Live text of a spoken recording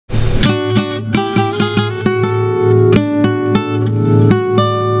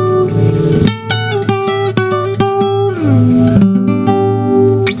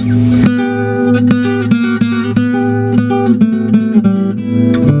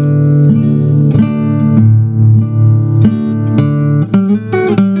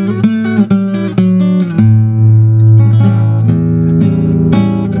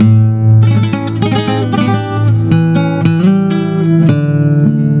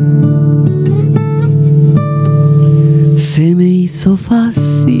hizo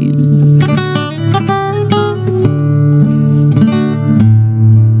fácil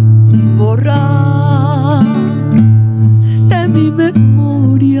borrar de mi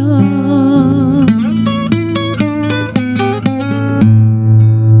memoria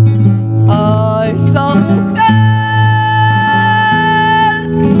a esa mujer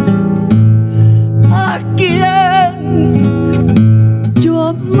a quien yo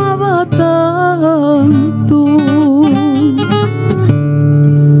amaba tanto.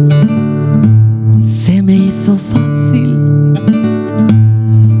 Se me hizo fácil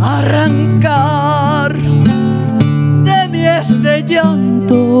arrancar de mí ese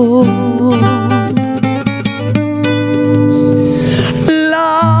llanto.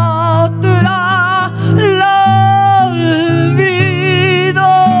 La otra la olvido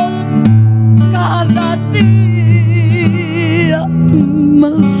cada día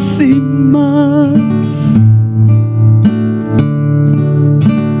más y más.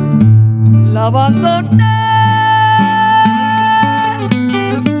 La abandoné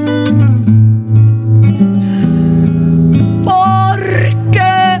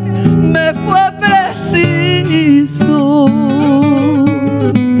porque me fue preciso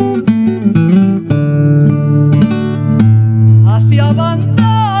así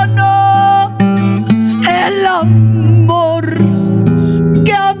abandono el amor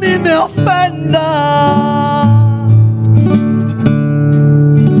que a mí me ofenda.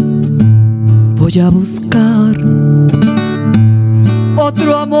 Voy a buscar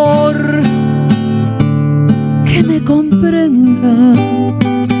otro amor que me comprenda.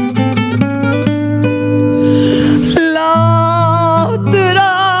 La otra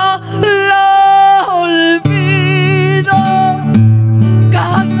la olvido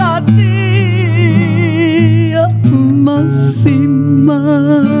cada día más y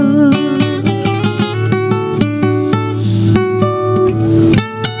más.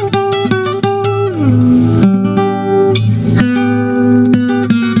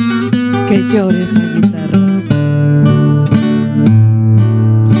 Que llore esa guitarra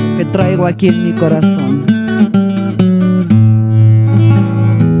que traigo aquí en mi corazón.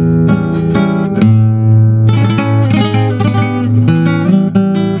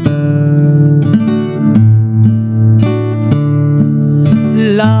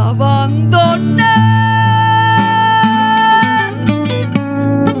 La abandoné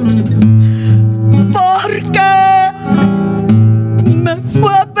porque me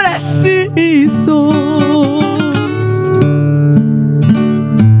fue preciso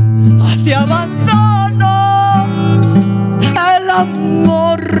así abandono el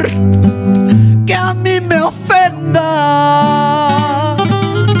amor que a mí me ofenda.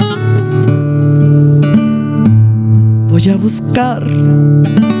 Voy a buscar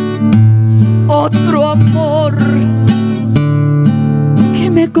otro amor que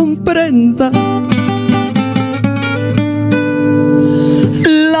me comprenda.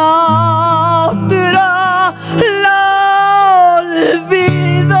 La